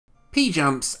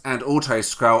P-jumps and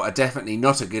auto-scroll are definitely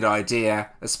not a good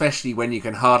idea, especially when you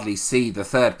can hardly see the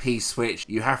third P-switch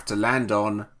you have to land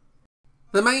on.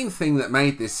 The main thing that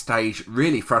made this stage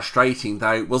really frustrating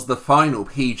though was the final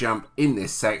P-jump in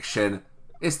this section.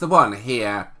 It's the one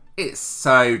here. It's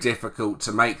so difficult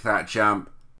to make that jump.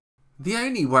 The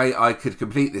only way I could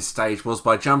complete this stage was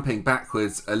by jumping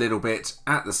backwards a little bit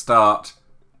at the start.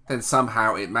 Then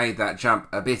somehow it made that jump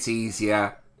a bit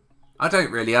easier. I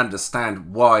don't really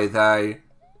understand why though,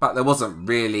 but there wasn't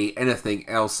really anything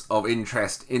else of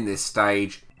interest in this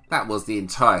stage. That was the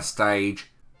entire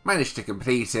stage. Managed to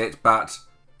complete it, but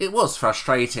it was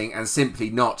frustrating and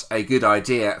simply not a good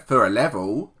idea for a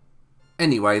level.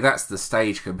 Anyway, that's the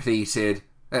stage completed.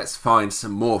 Let's find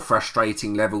some more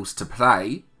frustrating levels to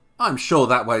play. I'm sure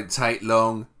that won't take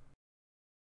long.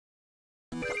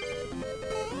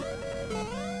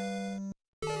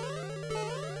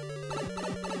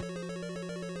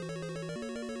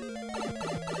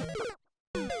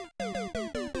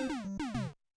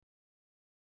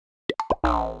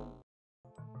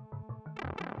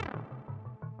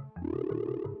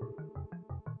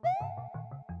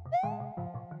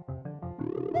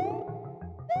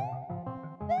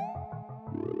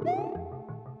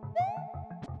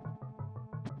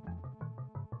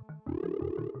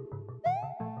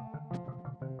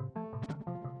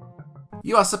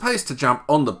 You are supposed to jump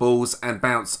on the balls and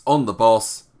bounce on the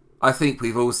boss. I think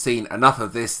we've all seen enough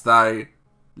of this though.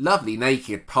 Lovely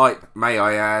naked pipe, may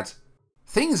I add.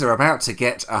 Things are about to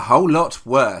get a whole lot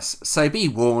worse, so be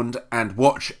warned and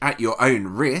watch at your own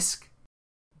risk.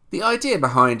 The idea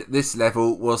behind this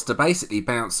level was to basically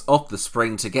bounce off the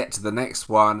spring to get to the next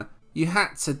one. You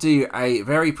had to do a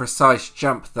very precise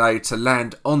jump though to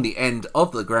land on the end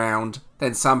of the ground,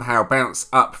 then somehow bounce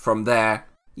up from there.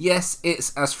 Yes,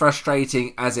 it's as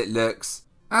frustrating as it looks.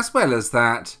 As well as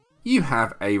that, you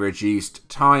have a reduced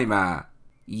timer.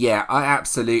 Yeah, I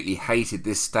absolutely hated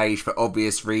this stage for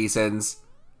obvious reasons.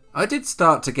 I did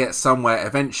start to get somewhere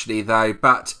eventually though,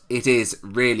 but it is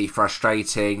really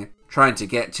frustrating. Trying to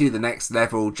get to the next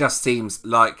level just seems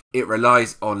like it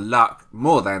relies on luck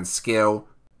more than skill.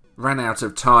 Ran out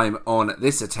of time on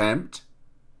this attempt.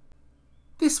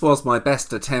 This was my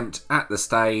best attempt at the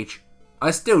stage. I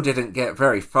still didn't get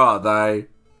very far though.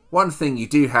 One thing you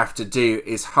do have to do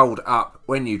is hold up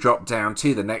when you drop down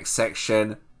to the next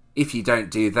section. If you don't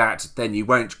do that, then you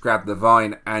won't grab the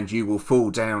vine and you will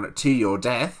fall down to your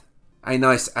death. A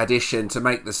nice addition to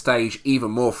make the stage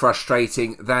even more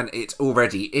frustrating than it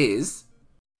already is.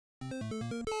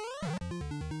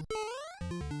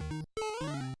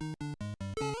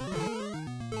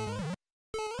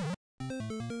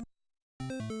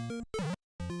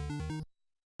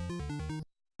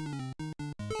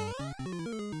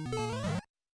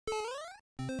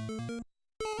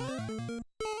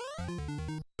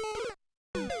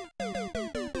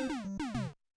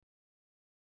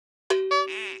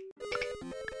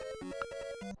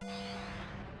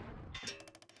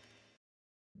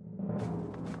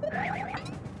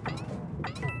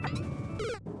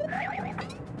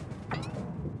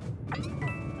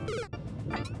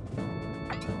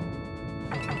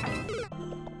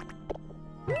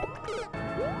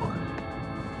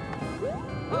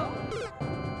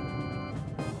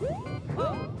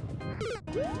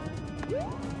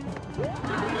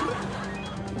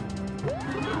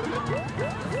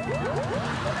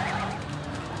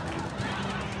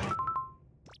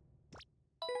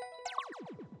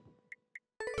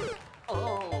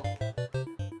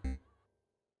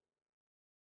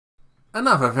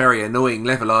 Another very annoying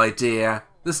level idea.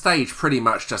 The stage pretty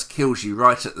much just kills you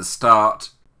right at the start.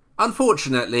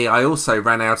 Unfortunately, I also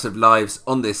ran out of lives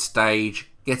on this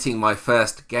stage, getting my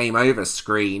first game over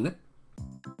screen.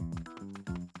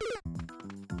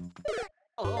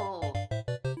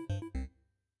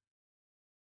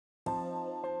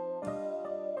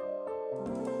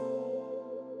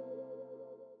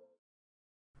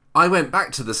 I went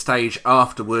back to the stage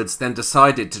afterwards, then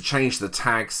decided to change the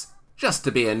tags, just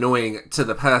to be annoying to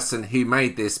the person who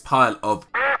made this pile of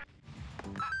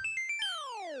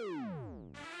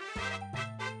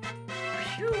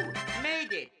Phew,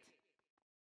 made it!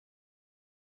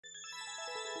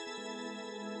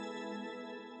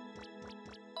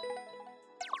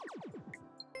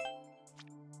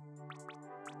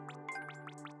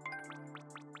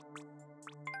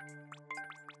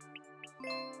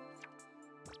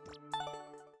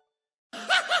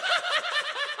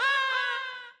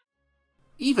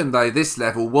 Even though this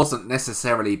level wasn't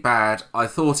necessarily bad, I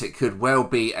thought it could well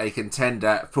be a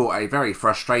contender for a very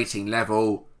frustrating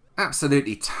level.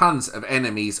 Absolutely tons of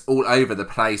enemies all over the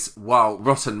place, while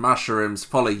rotten mushrooms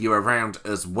follow you around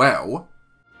as well.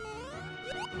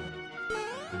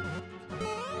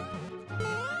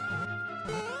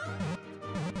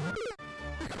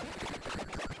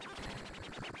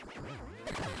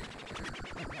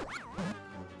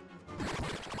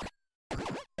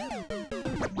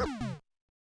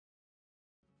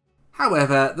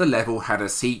 However, the level had a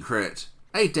secret,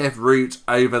 a dev route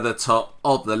over the top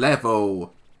of the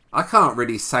level. I can't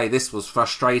really say this was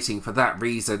frustrating for that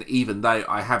reason, even though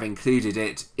I have included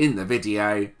it in the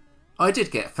video. I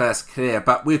did get first clear,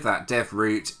 but with that dev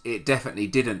route, it definitely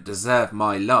didn't deserve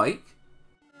my like.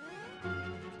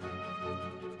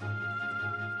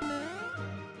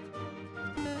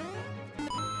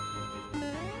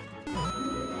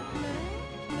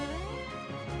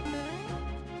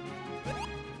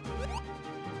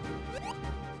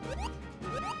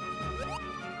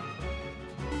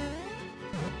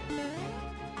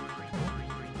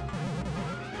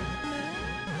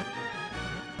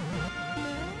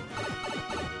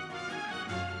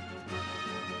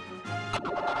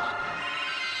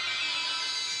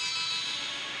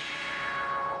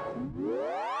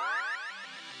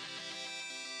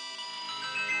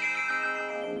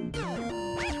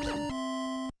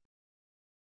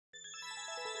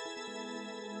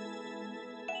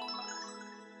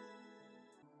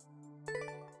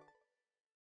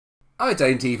 I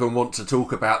don't even want to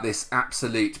talk about this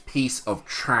absolute piece of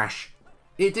trash.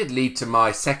 It did lead to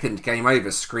my second game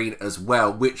over screen as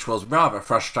well, which was rather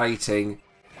frustrating.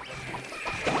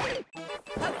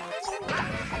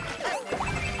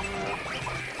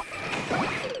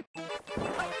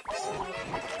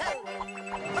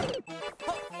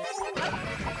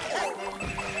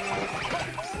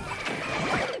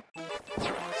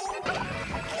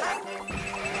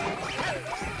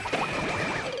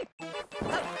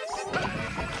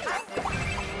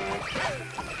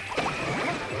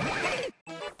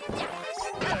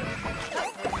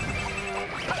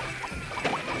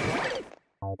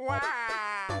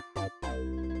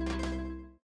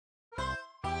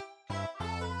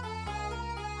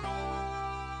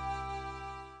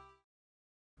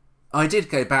 I did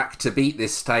go back to beat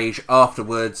this stage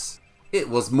afterwards. It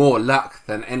was more luck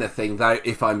than anything though,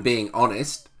 if I'm being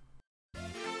honest.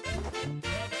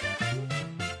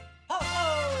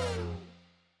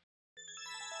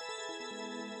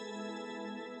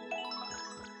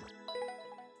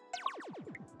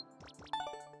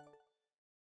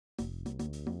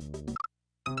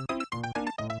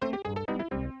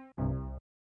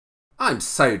 I'm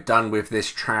so done with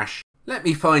this trash. Let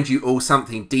me find you all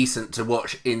something decent to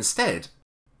watch instead.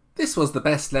 This was the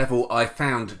best level I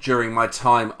found during my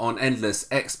time on Endless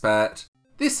Expert.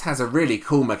 This has a really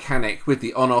cool mechanic with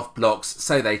the on-off blocks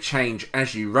so they change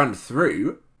as you run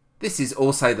through. This is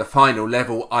also the final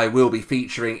level I will be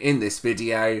featuring in this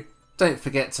video. Don't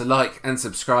forget to like and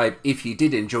subscribe if you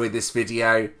did enjoy this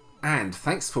video, and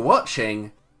thanks for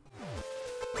watching!